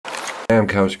I am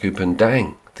Couchcoop, and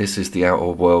dang, this is the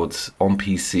Outer Worlds on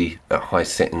PC at high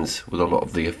settings with a lot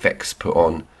of the effects put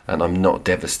on, and I'm not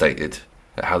devastated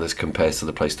at how this compares to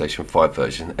the PlayStation 5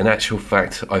 version. In actual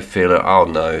fact, I feel it. Oh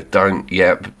no, don't,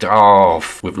 yep,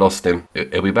 off. We've lost him.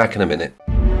 He'll be back in a minute.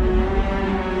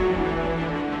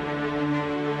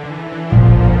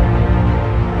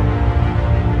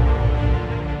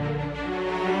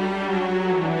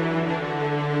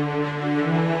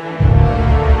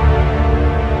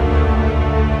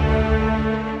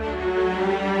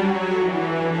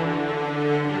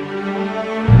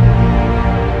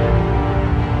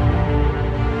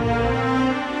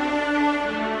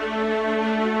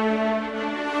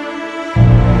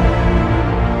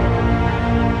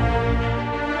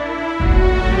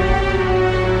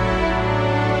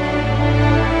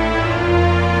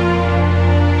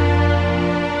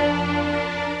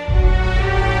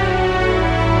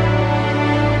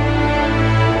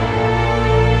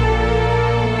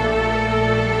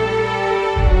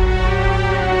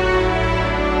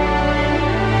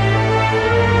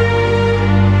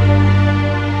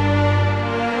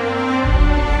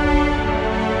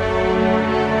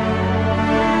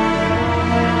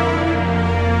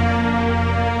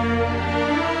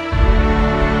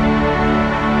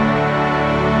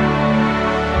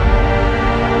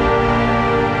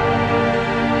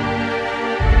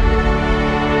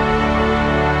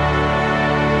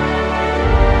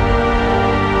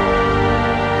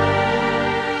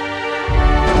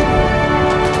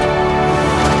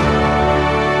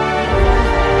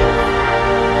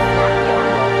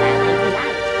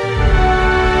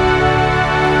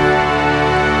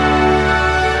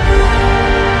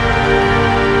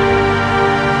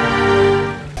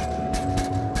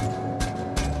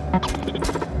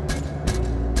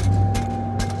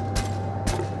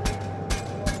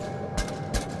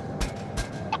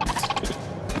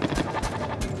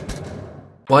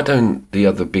 Why don't the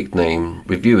other big name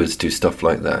reviewers do stuff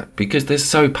like that? Because they're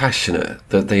so passionate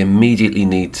that they immediately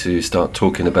need to start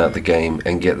talking about the game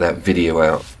and get that video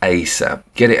out ASAP.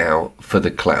 Get it out for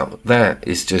the clout. That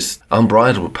is just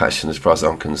unbridled passion as far as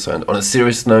I'm concerned. On a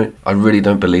serious note, I really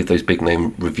don't believe those big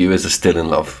name reviewers are still in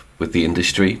love with the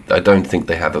industry. I don't think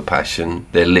they have a passion.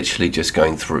 They're literally just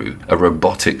going through a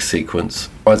robotic sequence.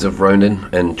 Rise of Ronin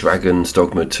and Dragon's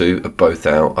Dogma 2 are both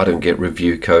out. I don't get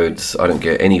review codes. I don't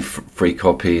get any free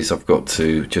copies. I've got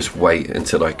to just wait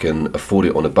until I can afford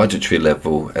it on a budgetary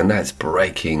level, and that's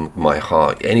breaking my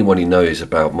heart. Anyone who knows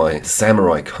about my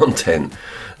samurai content,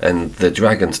 and the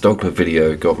Dragon's Dogma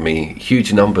video got me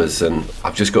huge numbers, and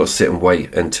I've just got to sit and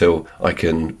wait until I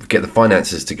can get the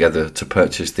finances together to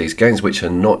purchase these games, which are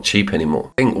not cheap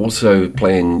anymore. I think also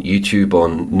playing YouTube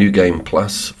on New Game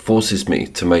Plus forces me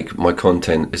to make my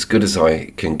content as good as I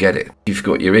can get it. You've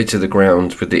got your ear to the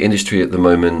ground with the industry at the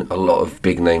moment. A lot of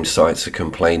big name sites are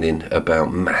complaining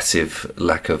about massive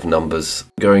lack of numbers.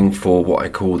 Going for what I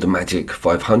call the magic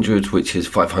 500, which is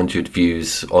 500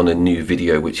 views on a new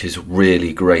video, which is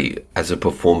really great as a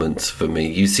performance for me.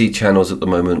 You see channels at the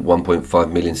moment,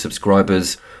 1.5 million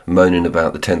subscribers, moaning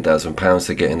about the £10,000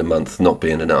 they get in a month not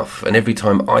being enough. And every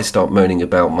time I start moaning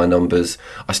about my numbers,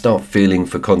 I start feeling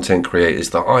for content creators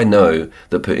that I know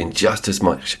that put in just as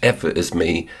much effort as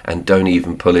me and don't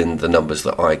even pull in the numbers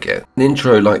that I get. An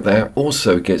intro like that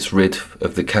also gets rid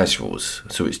of the casuals,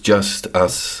 so it's just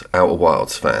us Outer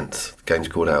Wilds fans. The game's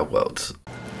called Outer Worlds.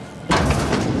 I'll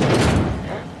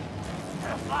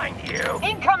find you.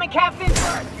 Incoming, Captain!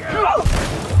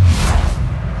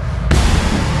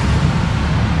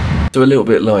 So a little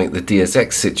bit like the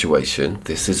DSX situation,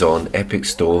 this is on Epic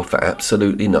Store for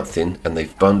absolutely nothing, and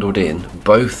they've bundled in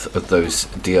both of those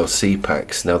DLC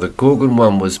packs. Now the Gorgon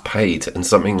one was paid and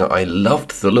something that I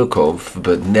loved the look of,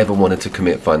 but never wanted to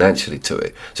commit financially to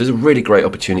it. So it's a really great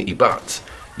opportunity, but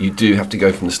you do have to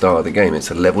go from the start of the game.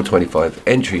 It's a level 25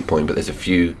 entry point, but there's a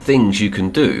few things you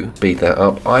can do to speed that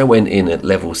up. I went in at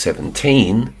level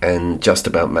 17 and just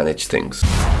about managed things.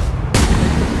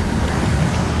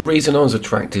 The reason I was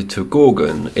attracted to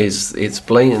Gorgon is it's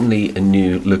blatantly a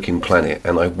new looking planet,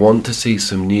 and I want to see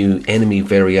some new enemy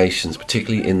variations,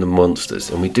 particularly in the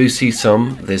monsters, and we do see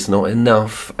some. There's not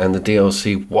enough, and the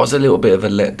DLC was a little bit of a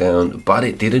letdown, but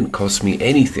it didn't cost me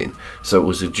anything, so it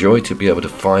was a joy to be able to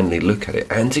finally look at it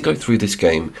and to go through this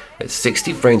game at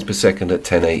 60 frames per second at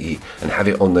 1080 and have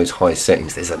it on those high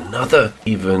settings. There's another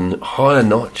even higher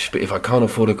notch, but if I can't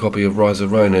afford a copy of Rise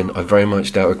of Ronin, I very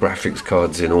much doubt a graphics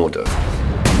card's in order.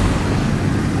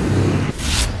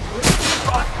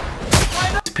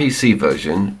 PC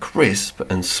version, crisp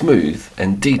and smooth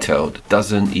and detailed,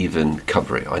 doesn't even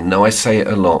cover it. I know I say it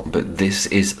a lot, but this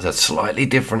is a slightly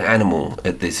different animal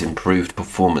at this improved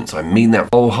performance. I mean that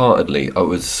wholeheartedly. I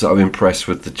was so impressed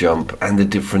with the jump and the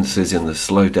differences in the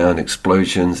slowdown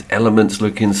explosions, elements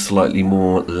looking slightly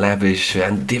more lavish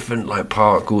and different, like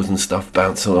particles and stuff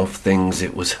bouncing off things.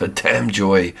 It was a damn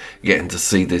joy getting to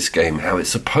see this game how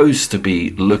it's supposed to be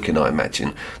looking, I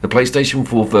imagine. The PlayStation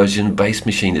 4 version base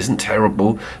machine isn't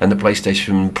terrible, and the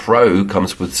PlayStation Pro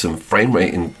comes with some frame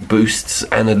rate boosts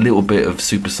and a little bit of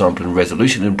super sampling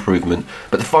resolution improvement,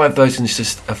 but the 5 version is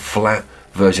just a flat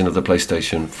version of the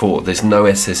PlayStation 4. There's no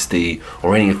SSD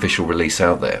or any official release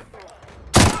out there.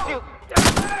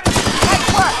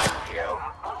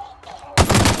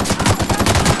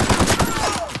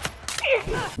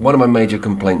 One of my major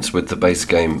complaints with the base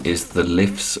game is the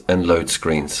lifts and load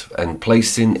screens, and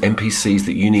placing NPCs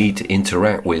that you need to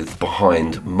interact with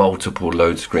behind multiple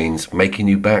load screens, making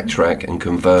you backtrack and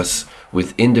converse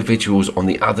with individuals on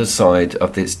the other side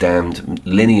of this damned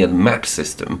linear map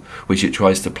system, which it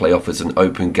tries to play off as an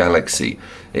open galaxy.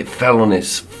 It fell on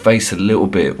its face a little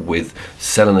bit with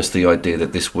selling us the idea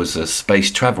that this was a space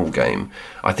travel game.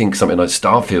 I think something like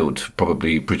Starfield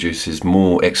probably produces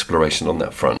more exploration on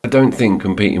that front. I don't think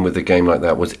competing with a game like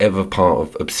that was ever part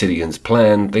of Obsidian's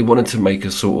plan. They wanted to make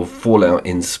a sort of Fallout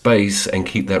in space and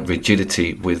keep that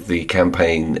rigidity with the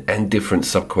campaign and different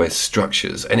subquest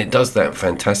structures, and it does that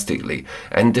fantastically.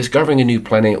 And discovering a new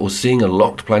planet or seeing a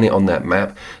locked planet on that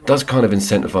map does kind of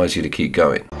incentivize you to keep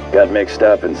going. Got mixed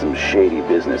up in some shady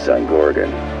business on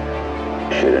Gorgon.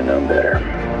 Should have known better.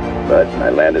 But I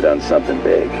landed on something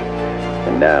big.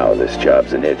 And now this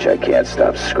job's an itch I can't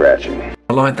stop scratching.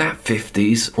 I like that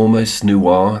 50s, almost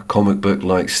noir, comic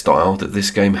book-like style that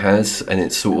this game has, and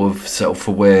it's sort of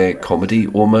self-aware comedy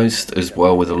almost, as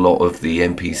well, with a lot of the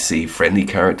NPC-friendly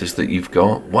characters that you've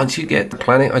got. Once you get the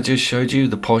planet I just showed you,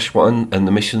 the posh one, and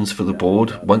the missions for the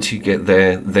board, once you get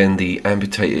there, then the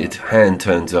amputated hand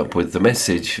turns up with the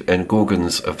message, and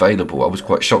Gorgon's available. I was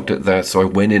quite shocked at that, so I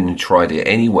went in and tried it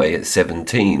anyway at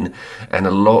 17, and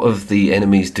a lot of the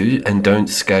enemies do and don't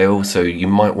scale, so you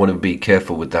might want to be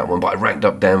careful with that one, but I ranked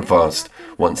up damn fast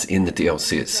once in the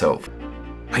DLC itself.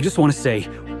 I just want to say,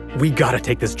 we gotta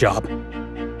take this job.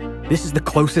 This is the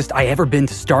closest I ever been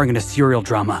to starring in a serial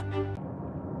drama.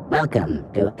 Welcome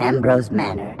to Ambrose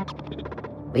Manor.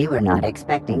 We were not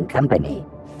expecting company.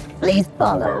 Please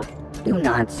follow. Do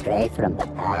not stray from the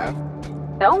path.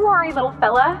 Don't worry, little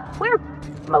fella. We're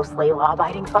mostly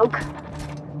law-abiding folk.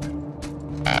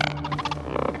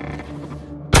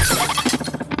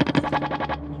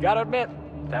 Gotta admit,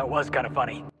 that was kind of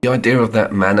funny. The idea of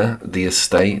that manor, the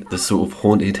estate, the sort of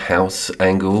haunted house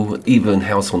angle, even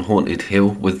House on Haunted Hill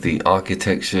with the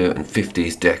architecture and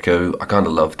 50s deco, I kind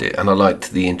of loved it. And I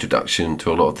liked the introduction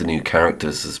to a lot of the new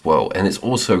characters as well. And it's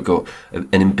also got an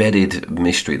embedded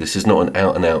mystery. This is not an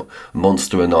out-and-out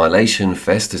monster annihilation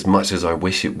fest as much as I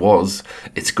wish it was.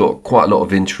 It's got quite a lot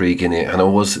of intrigue in it, and I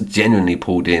was genuinely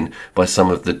pulled in by some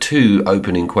of the 2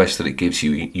 opening quests that it gives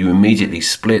you. You immediately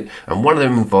split, and one of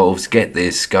them involves, get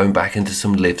this, going back into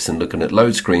some lifts and looking at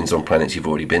load screens on planets you've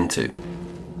already been to.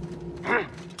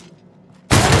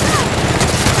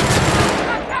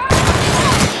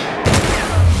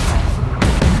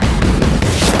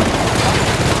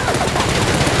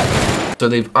 So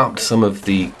they've upped some of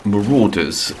the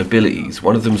Marauders' abilities.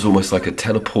 One of them is almost like a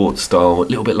teleport style, a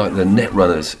little bit like the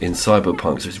Netrunners in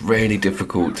Cyberpunk, so it's really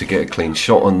difficult to get a clean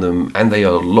shot on them, and they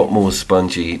are a lot more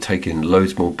spongy, taking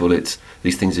loads more bullets.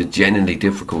 These things are genuinely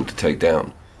difficult to take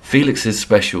down. Felix's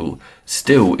special,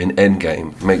 still in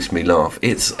endgame, makes me laugh.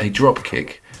 It's a drop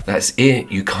kick. That's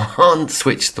it. You can't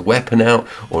switch the weapon out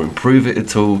or improve it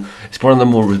at all. It's one of the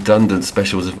more redundant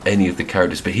specials of any of the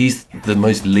characters, but he's the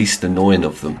most least annoying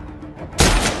of them.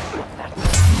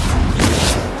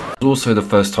 Also the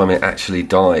first time it actually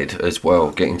died as well.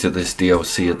 Getting to this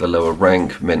DLC at the lower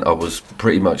rank meant I was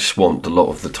pretty much swamped a lot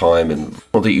of the time, and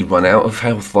not that you run out of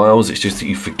health vials, it's just that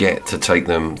you forget to take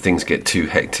them, things get too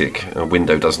hectic, a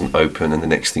window doesn't open, and the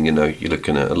next thing you know you're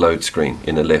looking at a load screen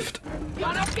in a lift.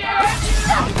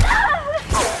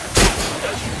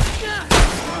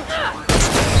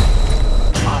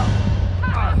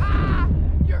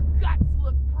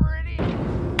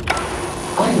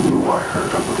 I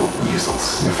heard a little weasel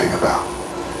sniffing about.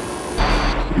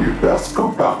 You'd best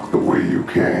go back the way you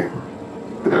came.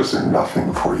 There's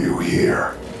nothing for you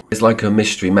here. It's like a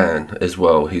mystery man as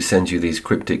well who sends you these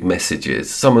cryptic messages.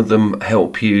 Some of them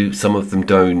help you, some of them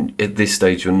don't. At this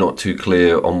stage you're not too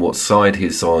clear on what side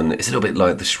he's on. It's a little bit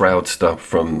like the Shroud stuff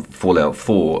from Fallout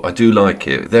 4. I do like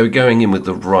it. They're going in with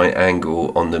the right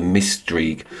angle on the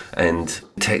mystery and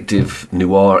detective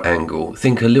noir angle.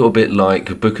 Think a little bit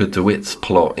like Booker DeWitt's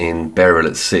plot in Peril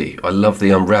at Sea. I love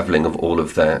the unravelling of all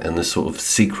of that and the sort of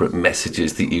secret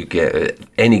messages that you get at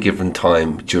any given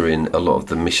time during a lot of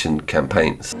the mission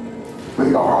campaigns.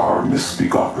 They are our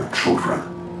misbegotten children,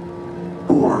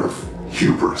 born of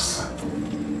hubris.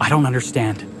 I don't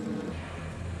understand.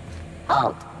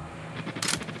 Halt.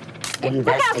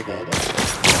 Investigating.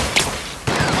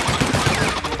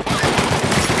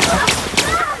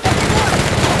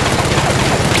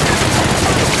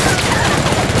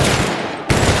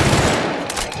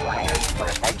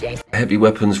 Heavy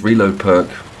weapons reload perk.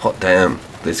 Hot damn.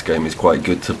 This game is quite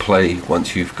good to play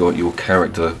once you've got your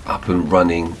character up and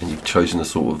running and you've chosen a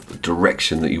sort of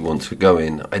direction that you want to go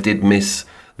in. I did miss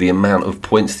the amount of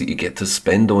points that you get to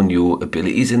spend on your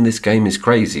abilities in this game is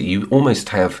crazy. You almost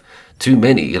have too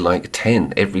many. You're like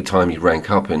 10 every time you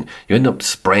rank up, and you end up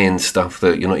spraying stuff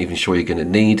that you're not even sure you're going to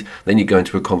need. Then you go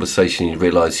into a conversation and you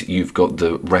realise you've got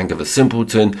the rank of a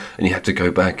simpleton and you have to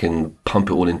go back and pump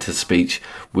it all into speech.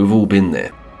 We've all been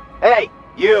there. Hey,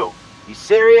 you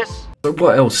serious? So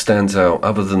what else stands out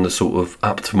other than the sort of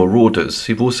up to marauders?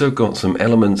 You've also got some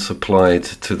elements applied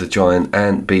to the giant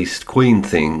ant beast queen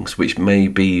things, which may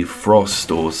be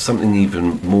frost or something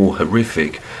even more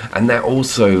horrific, and that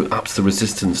also ups the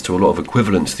resistance to a lot of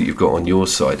equivalents that you've got on your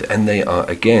side, and they are,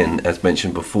 again, as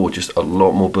mentioned before, just a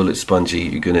lot more bullet spongy.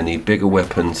 You're going to need bigger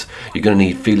weapons. You're going to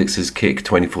need Felix's kick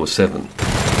 24/7.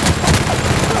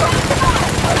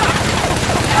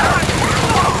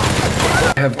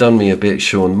 Have done me a bit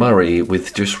Sean Murray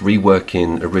with just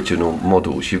reworking original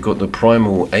models. You've got the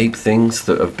primal ape things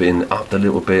that have been upped a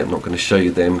little bit. I'm not going to show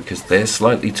you them because they're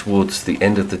slightly towards the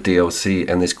end of the DLC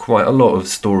and there's quite a lot of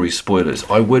story spoilers.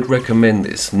 I would recommend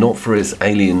this, not for its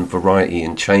alien variety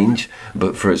and change,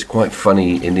 but for its quite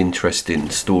funny and interesting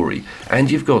story.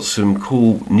 And you've got some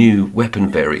cool new weapon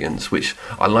variants, which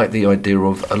I like the idea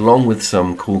of, along with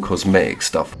some cool cosmetic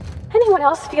stuff. Anyone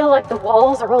else feel like the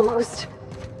walls are almost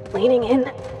leaning in?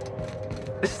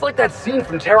 This is like that scene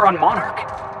from Terror on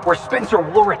Monarch, where Spencer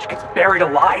Woolrich gets buried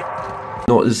alive.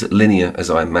 Not as linear as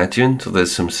I imagined.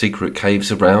 There's some secret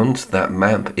caves around. That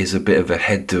map is a bit of a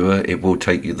head doer. It will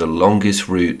take you the longest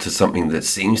route to something that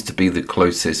seems to be the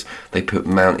closest. They put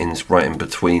mountains right in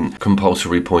between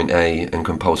compulsory point A and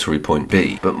compulsory point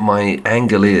B. But my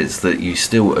angle is that you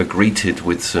still are greeted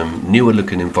with some newer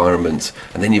looking environments,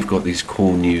 and then you've got these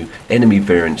cool new enemy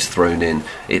variants thrown in.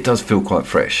 It does feel quite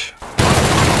fresh.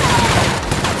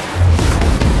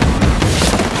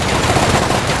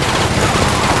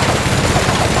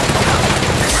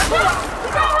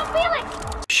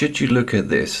 Should you look at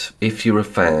this, if you're a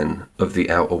fan of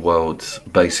the Outer Worlds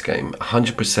base game,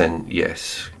 100%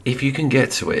 yes. If you can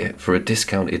get to it for a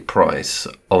discounted price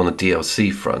on a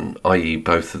DLC front, i.e.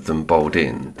 both of them bowled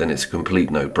in, then it's a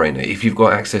complete no-brainer. If you've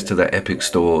got access to that Epic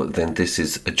Store, then this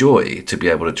is a joy to be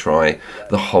able to try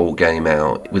the whole game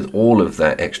out with all of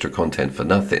that extra content for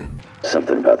nothing.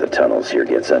 Something about the tunnels here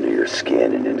gets under your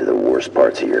skin and into the worst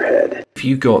parts of your head. If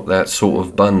you got that sort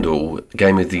of bundle,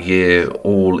 Game of the Year,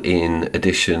 all-in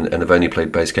edition, and have only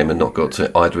played base game and not got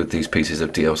to either of these pieces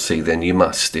of DLC, then you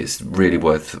must. It's really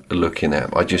worth looking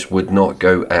at. I just would not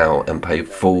go out and pay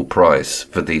full price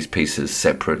for these pieces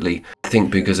separately. I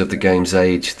think because of the game's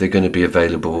age, they're going to be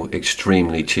available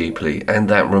extremely cheaply. And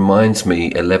that reminds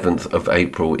me, 11th of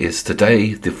April is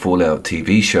today. The Fallout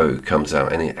TV show comes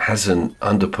out and it hasn't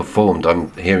underperformed.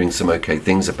 I'm hearing some okay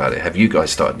things about it. Have you guys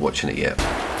started watching it yet?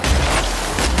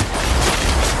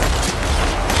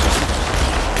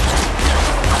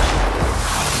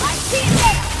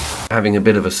 Having a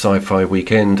bit of a sci-fi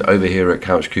weekend over here at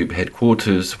Couchcoop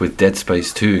headquarters with Dead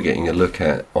Space 2 getting a look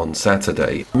at on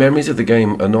Saturday. Memories of the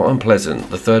game are not unpleasant.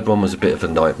 The third one was a bit of a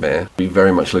nightmare. We're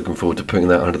very much looking forward to putting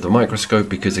that under the microscope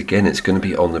because again it's going to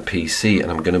be on the PC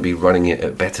and I'm going to be running it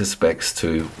at better specs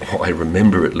to what I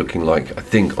remember it looking like, I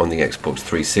think, on the Xbox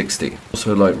 360.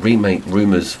 Also, like, remake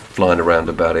rumours flying around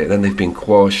about it, then they've been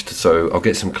quashed, so I'll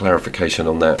get some clarification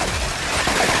on that.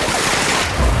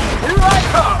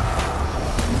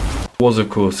 Was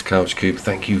of course Couchcoop.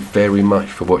 Thank you very much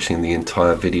for watching the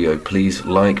entire video. Please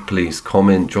like, please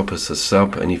comment, drop us a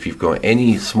sub, and if you've got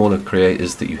any smaller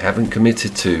creators that you haven't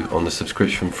committed to on the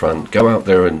subscription front, go out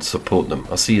there and support them.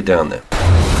 I'll see you down there.